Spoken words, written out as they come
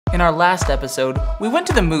In our last episode, we went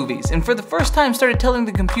to the movies and for the first time started telling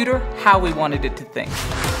the computer how we wanted it to think.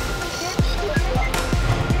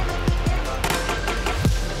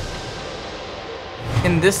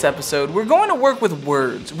 In this episode, we're going to work with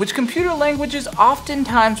words, which computer languages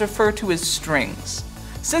oftentimes refer to as strings,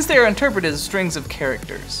 since they are interpreted as strings of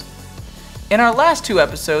characters. In our last two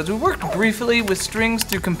episodes, we worked briefly with strings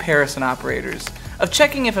through comparison operators, of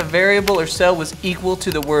checking if a variable or cell was equal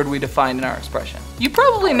to the word we defined in our expression. You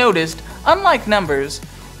probably noticed, unlike numbers,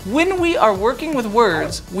 when we are working with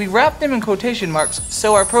words, we wrap them in quotation marks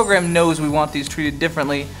so our program knows we want these treated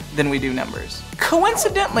differently than we do numbers.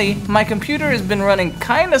 Coincidentally, my computer has been running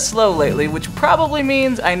kinda slow lately, which probably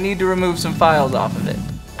means I need to remove some files off of it.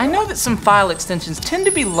 I know that some file extensions tend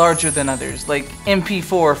to be larger than others, like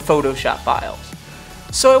MP4 Photoshop files.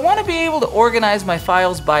 So I want to be able to organize my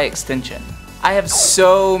files by extension. I have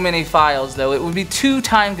so many files though, it would be too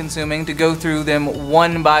time consuming to go through them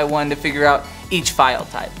one by one to figure out each file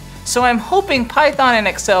type. So I'm hoping Python and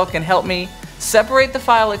Excel can help me separate the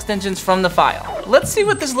file extensions from the file. Let's see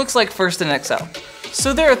what this looks like first in Excel.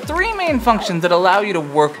 So there are three main functions that allow you to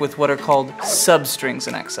work with what are called substrings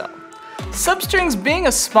in Excel. Substrings being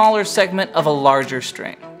a smaller segment of a larger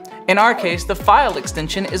string. In our case, the file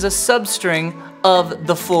extension is a substring of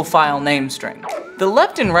the full file name string. The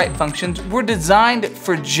left and right functions were designed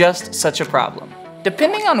for just such a problem.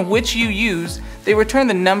 Depending on which you use, they return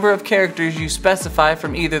the number of characters you specify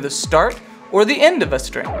from either the start or the end of a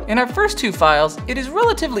string. In our first two files, it is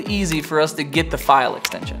relatively easy for us to get the file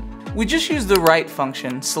extension. We just use the right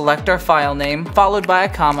function, select our file name, followed by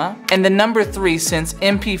a comma, and the number 3 since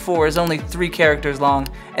MP4 is only 3 characters long,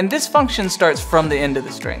 and this function starts from the end of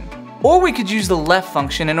the string. Or we could use the left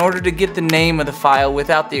function in order to get the name of the file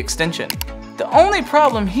without the extension. The only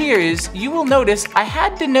problem here is you will notice I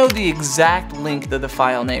had to know the exact length of the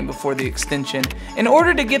file name before the extension in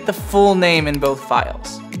order to get the full name in both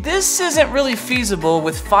files. This isn't really feasible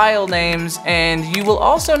with file names, and you will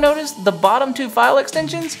also notice the bottom two file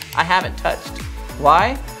extensions I haven't touched.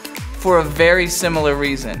 Why? For a very similar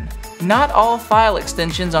reason. Not all file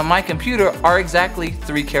extensions on my computer are exactly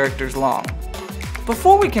 3 characters long.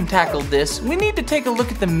 Before we can tackle this, we need to take a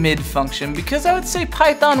look at the mid function because I would say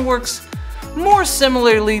Python works more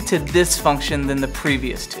similarly to this function than the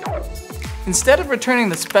previous two. Instead of returning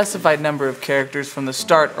the specified number of characters from the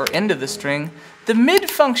start or end of the string, the mid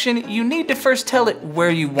function, you need to first tell it where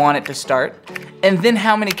you want it to start, and then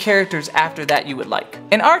how many characters after that you would like.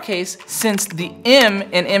 In our case, since the M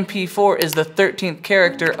in MP4 is the 13th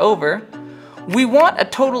character over, we want a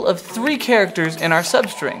total of 3 characters in our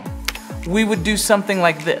substring. We would do something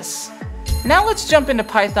like this. Now let's jump into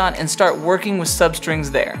Python and start working with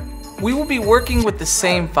substrings there. We will be working with the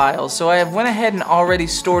same files, so I have went ahead and already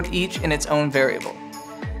stored each in its own variable.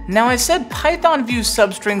 Now I said Python views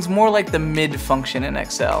substrings more like the mid function in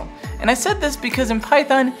Excel, and I said this because in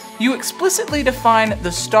Python you explicitly define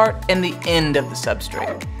the start and the end of the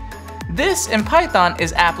substring. This in Python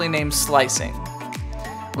is aptly named slicing.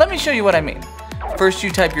 Let me show you what I mean. First you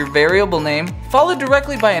type your variable name, followed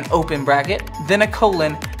directly by an open bracket, then a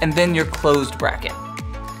colon, and then your closed bracket.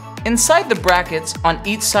 Inside the brackets, on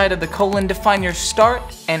each side of the colon, define your start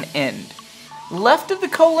and end. Left of the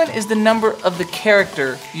colon is the number of the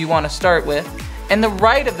character you want to start with, and the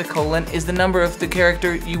right of the colon is the number of the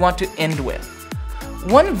character you want to end with.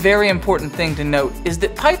 One very important thing to note is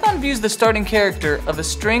that Python views the starting character of a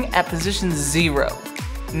string at position 0,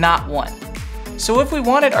 not 1. So if we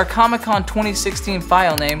wanted our Comic-Con 2016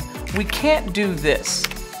 file name, we can't do this,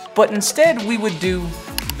 but instead we would do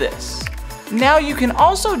this. Now you can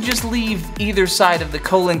also just leave either side of the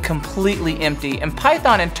colon completely empty, and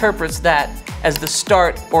Python interprets that as the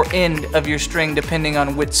start or end of your string depending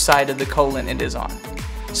on which side of the colon it is on.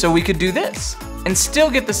 So we could do this and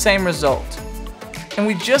still get the same result. And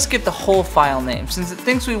we just get the whole file name since it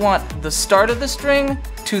thinks we want the start of the string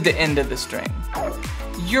to the end of the string.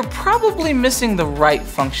 You're probably missing the right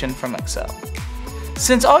function from Excel,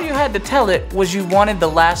 since all you had to tell it was you wanted the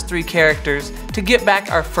last 3 characters to get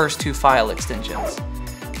back our first 2 file extensions.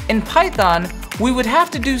 In Python, we would have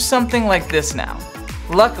to do something like this now.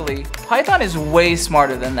 Luckily, Python is way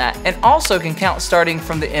smarter than that and also can count starting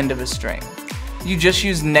from the end of a string. You just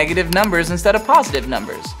use negative numbers instead of positive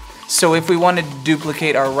numbers. So if we wanted to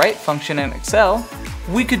duplicate our right function in Excel,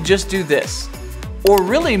 we could just do this. Or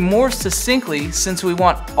really more succinctly, since we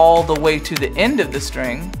want all the way to the end of the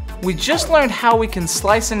string, we just learned how we can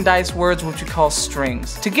slice and dice words which we call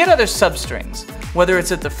strings to get other substrings, whether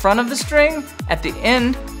it's at the front of the string, at the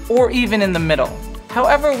end, or even in the middle.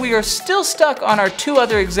 However, we are still stuck on our 2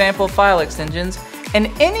 other example file extensions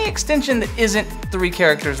and any extension that isn't 3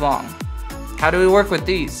 characters long. How do we work with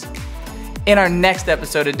these? In our next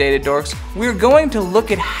episode of Data Dorks, we're going to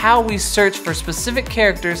look at how we search for specific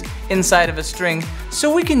characters inside of a string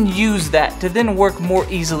so we can use that to then work more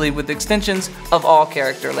easily with extensions of all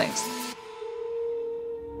character lengths.